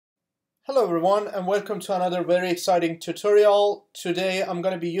Hello everyone and welcome to another very exciting tutorial. Today I'm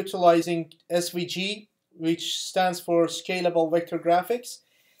going to be utilizing SVG, which stands for Scalable Vector Graphics,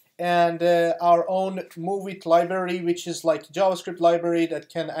 and our own Moveit library, which is like a JavaScript library that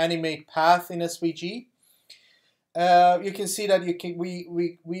can animate path in SVG. You can see that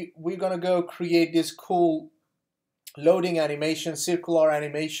we're going to go create this cool loading animation, circular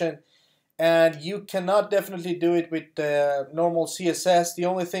animation. And you cannot definitely do it with normal CSS. The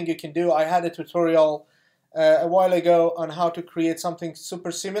only thing you can do, I had a tutorial a while ago on how to create something super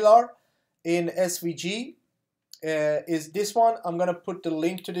similar in SVG, is this one. I'm going to put the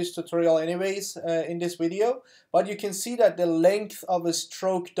link to this tutorial anyways in this video. But you can see that the length of a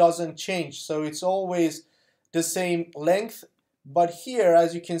stroke doesn't change. So it's always the same length. But here,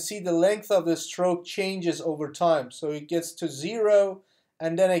 as you can see, the length of the stroke changes over time. So it gets to 0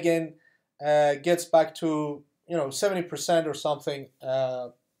 and then again gets back to 70% or something.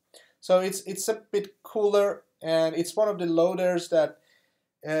 So it's a bit cooler, and it's one of the loaders that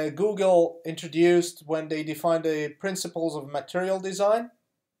Google introduced when they defined the principles of material design.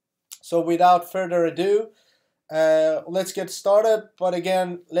 So without further ado, let's get started. But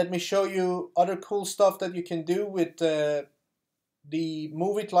again, let me show you other cool stuff that you can do with the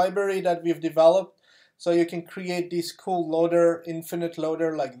Moveit library that we've developed. So you can create this cool loader, infinite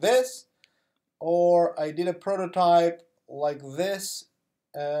loader like this. Or I did a prototype like this.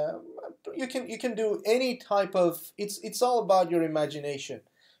 You can do any type of, it's all about your imagination.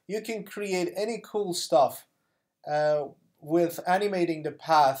 You can create any cool stuff with animating the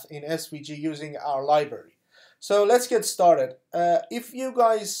path in SVG using our library. So let's get started. If you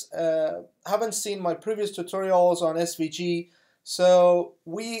guys haven't seen my previous tutorials on SVG, so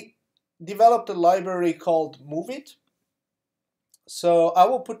we developed a library called Moveit. So I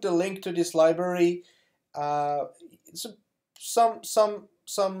will put the link to this library. It's some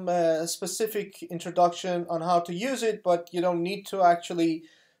specific introduction on how to use it, but you don't need to actually.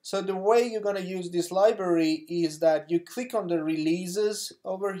 So the way you're going to use this library is that you click on the releases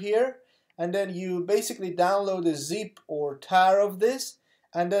over here, and then you basically download a zip or tar of this,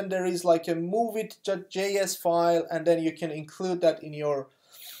 and then there is like a moveit.js file, and then you can include that in your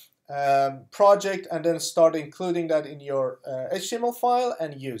project, and then start including that in your HTML file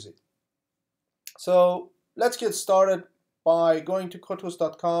and use it. So let's get started by going to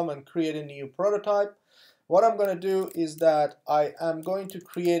kotos.com and create a new prototype. What I'm going to do is that I am going to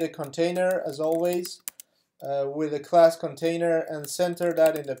create a container, as always, with a class container, and center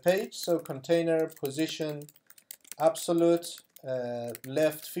that in the page. So container position absolute,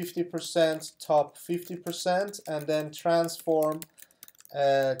 left 50%, top 50%, and then transform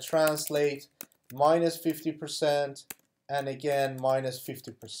translate minus 50% and again minus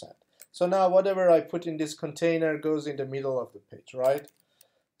 50%. So now whatever I put in this container goes in the middle of the page, right?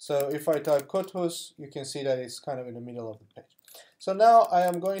 So if I type Kotos, you can see that it's kind of in the middle of the page. So now I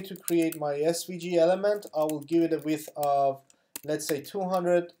am going to create my SVG element. I will give it a width of, let's say,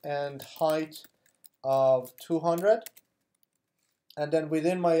 200 and height of 200. And then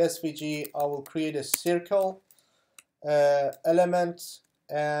within my SVG, I will create a circle element,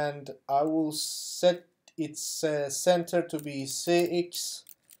 and I will set its center to be CX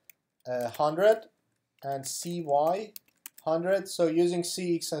 100 and CY 100. So using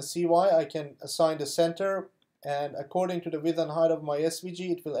CX and CY, I can assign the center, and according to the width and height of my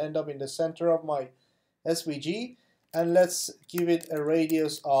SVG, it will end up in the center of my SVG. And let's give it a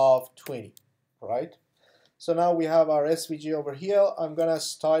radius of 20, right? So now we have our SVG over here. I'm gonna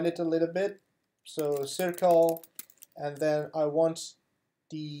style it a little bit. So circle, and then I want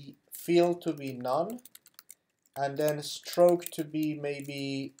the fill to be none, and then stroke to be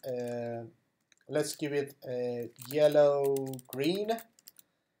maybe, let's give it a yellow green,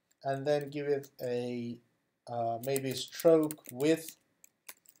 and then give it a maybe stroke width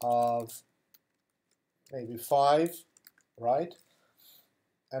of maybe 5, right?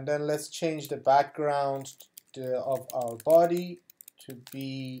 And then let's change the background of our body to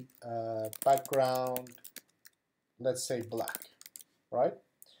be background, let's say black, right?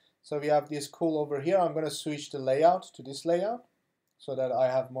 So we have this cool over here. I'm going to switch the layout to this layout so that I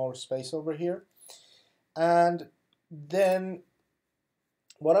have more space over here. And then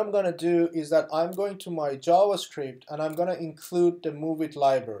what I'm going to do is that I'm going to my JavaScript and I'm going to include the Moveit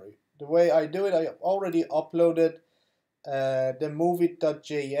library. The way I do it, I already uploaded the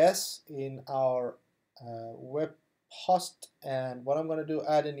moveit.js in our web host, and what I'm going to do,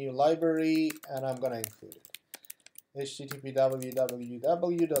 add a new library, and I'm going to include it. http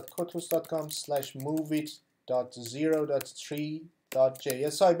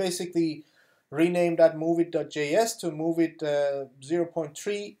www.kotos.com/moveit.0.3.js. So I basically rename that moveit.js to moveit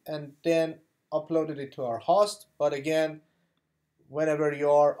 0.3 and then uploaded it to our host. But again, whenever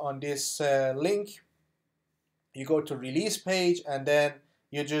you're on this link, you go to release page and then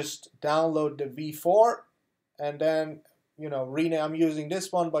you just download the v4 and then rename. I'm using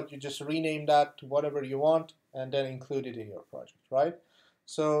this one, but you just rename that to whatever you want and then include it in your project, right?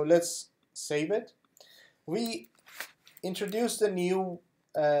 So let's save it. We introduced a new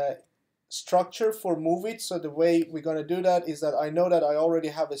structure for Moveit. So the way we're going to do that is that I know that I already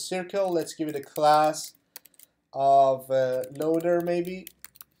have a circle. Let's give it a class of loader maybe.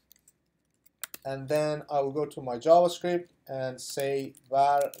 And then I will go to my JavaScript and say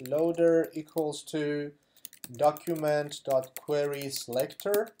var loader equals to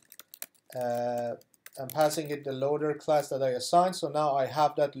document.querySelector. I'm passing it the loader class that I assigned. So now I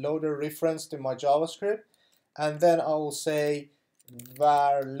have that loader referenced in my JavaScript. And then I will say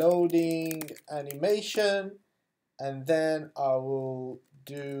var loading animation. And then I will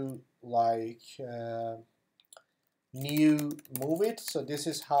do like new Moveit. So this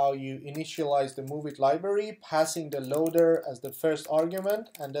is how you initialize the Moveit library, passing the loader as the first argument,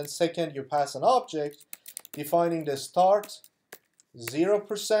 and then second you pass an object defining the start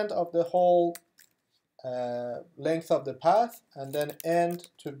 0% of the whole length of the path, and then end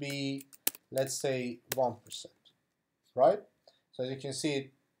to be, let's say, 1%, right? So as you can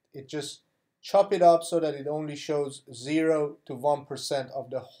see, it just chop it up so that it only shows 0 to 1% of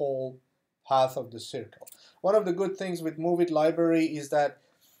the whole path of the circle. One of the good things with Moveit library is that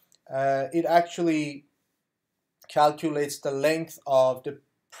it actually calculates the length of the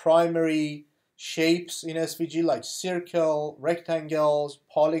primary shapes in SVG, like circle, rectangles,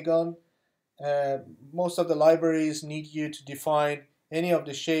 polygon. Most of the libraries need you to define any of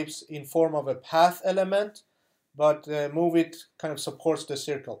the shapes in form of a path element, but Moveit kind of supports the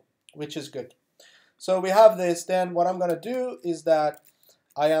circle, which is good. So we have this. Then what I'm going to do is that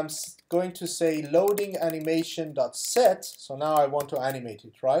I am going to say loading animation.set. So now I want to animate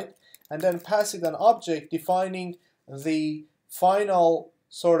it, right? And then pass it an object defining the final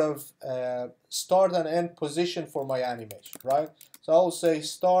sort of start and end position for my animation, right? So I'll say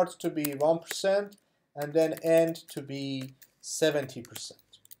start to be 1% and then end to be 70%,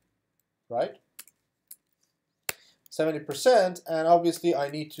 right? 70%, and obviously I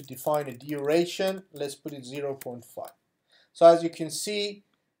need to define a duration. Let's put it 0.5. So as you can see,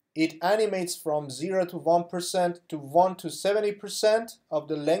 it animates from 0 to 1% to 1 to 70% of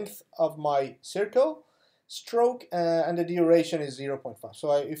the length of my circle stroke, and the duration is 0.5.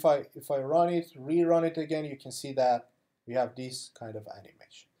 So if I run it, rerun it again, you can see that we have this kind of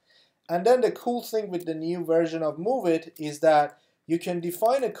animation. And then the cool thing with the new version of Moveit is that you can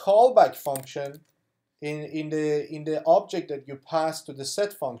define a callback function in the object that you pass to the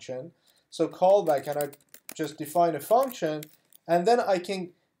set function. So callback, and I just define a function, and then I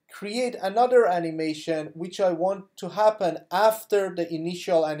can create another animation which I want to happen after the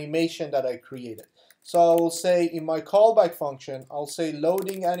initial animation that I created. So I will say in my callback function, I'll say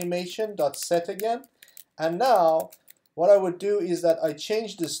loading animation.set again, and now what I would do is that I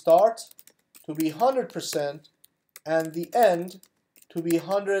change the start to be 100% and the end to be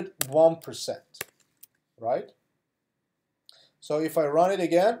 101%, right? So if I run it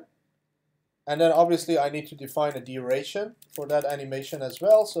again, and then obviously I need to define a duration for that animation as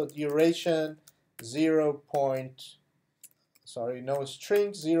well. So duration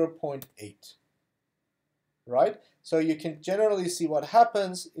 0.8, right? So you can generally see what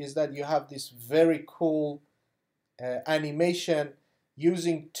happens is that you have this very cool animation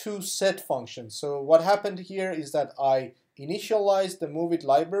using two set functions. So what happened here is that I initialized the Moveit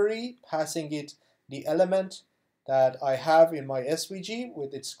library, passing it the element that I have in my SVG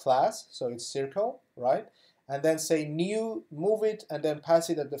with its class, so it's circle, right? And then say new Moveit and then pass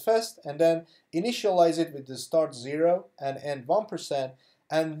it at the first, and then initialize it with the start 0 and end 1%,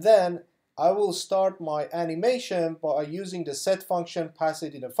 and then I will start my animation by using the set function, pass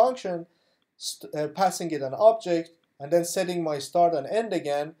it in a function, passing it an object, and then setting my start and end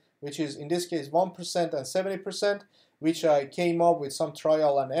again, which is in this case 1% and 70%, which I came up with some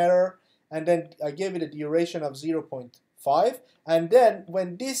trial and error, and then I gave it a duration of 0.5, and then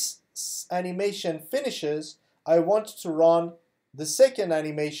when this animation finishes, I want to run the second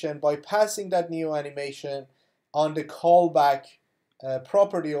animation by passing that new animation on the callback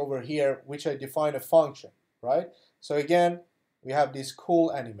property over here, which I define a function, right? So again, we have this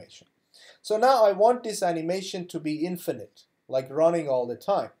cool animation. So now I want this animation to be infinite, like running all the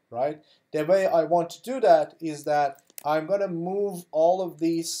time, right? The way I want to do that is that I'm going to move all of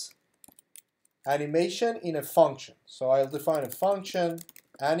these animation in a function. So I'll define a function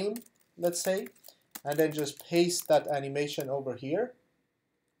anim let's say, and then just paste that animation over here,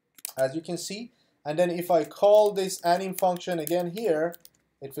 as you can see. And then if I call this anim function again here,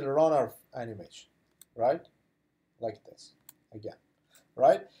 it will run our animation, right? Like this again,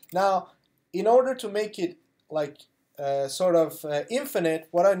 right? Now, in order to make it like infinite,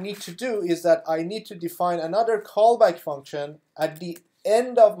 what I need to do is that I need to define another callback function at the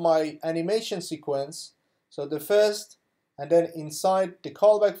end of my animation sequence. So the first, and then inside the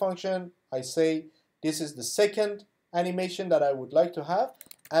callback function, I say this is the second animation that I would like to have.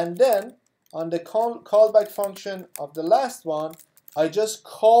 And then on the callback function of the last one, I just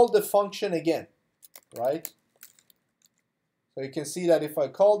call the function again, right? So you can see that if I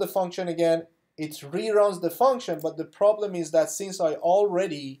call the function again, it reruns the function, but the problem is that since I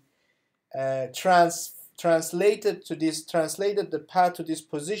already translated the path to this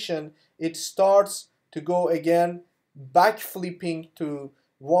position, it starts to go again back flipping to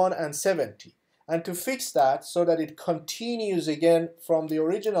 1 and 70. And to fix that so that it continues again from the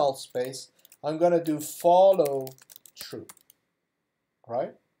original space, I'm going to do follow true,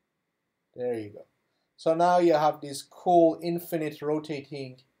 right? There you go. So now you have this cool infinite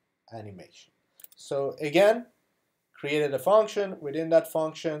rotating animation. So again, created a function. Within that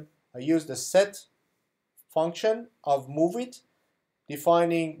function, I use the set function of Moveit,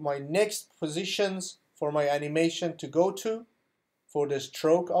 defining my next positions for my animation to go to, for the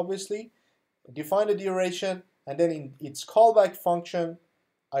stroke obviously. Define the duration, and then in its callback function,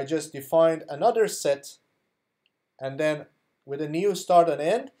 I just defined another set, and then with a new start and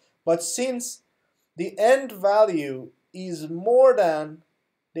end. But since the end value is more than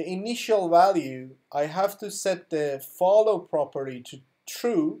the initial value, I have to set the follow property to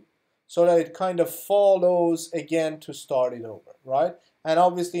true so that it kind of follows again to start it over, right? And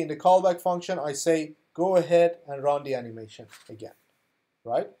obviously in the callback function, I say go ahead and run the animation again,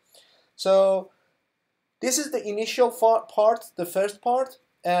 right? So this is the initial part, the first part.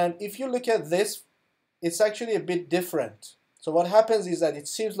 And if you look at this, it's actually a bit different. So what happens is that it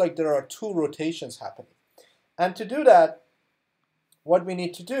seems like there are two rotations happening. And to do that, what we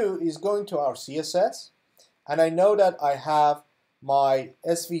need to do is go into our CSS. And I know that I have my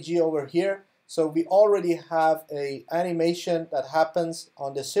SVG over here. So we already have an animation that happens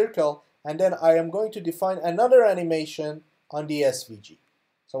on the circle. And then I am going to define another animation on the SVG.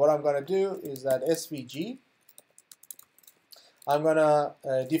 So what I'm going to do is that SVG, I'm going to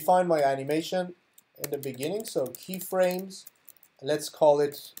define my animation in the beginning. So keyframes, let's call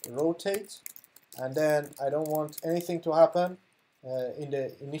it rotate. And then I don't want anything to happen in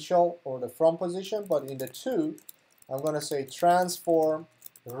the initial or the from position, but in the two, I'm going to say transform,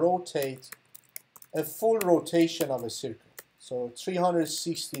 rotate, a full rotation of a circle. So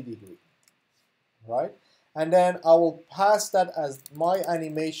 360 degree, right? And then I will pass that as my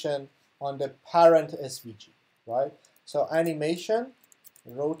animation on the parent SVG, right? So animation,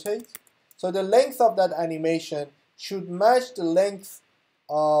 rotate. So the length of that animation should match the length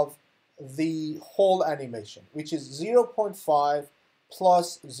of the whole animation, which is 0.5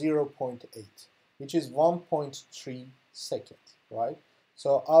 plus 0.8, which is 1.3 seconds, right?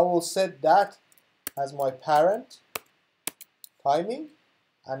 So I will set that as my parent timing.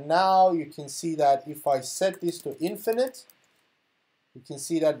 And now you can see that if I set this to infinite, you can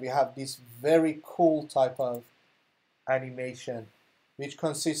see that we have this very cool type of animation, which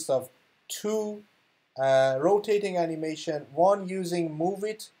consists of two rotating animation, one using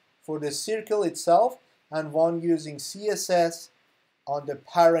Moveit for the circle itself, and one using CSS on the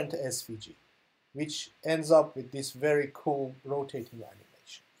parent SVG, which ends up with this very cool rotating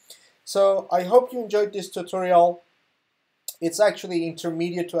animation. So I hope you enjoyed this tutorial. It's actually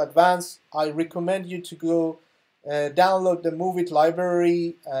intermediate to advanced. I recommend you to go download the Moveit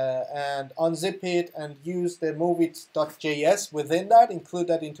library and unzip it and use the moveit.js within that, include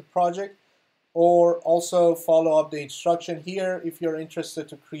that into project, or also follow up the instruction here if you're interested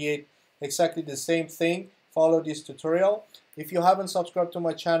to create exactly the same thing. Follow this tutorial. If you haven't subscribed to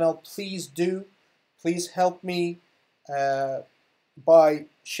my channel, please do. Please help me by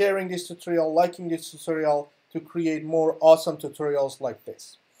sharing this tutorial, liking this tutorial, to create more awesome tutorials like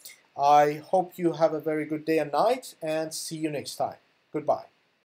this. I hope you have a very good day and night, and see you next time. Goodbye.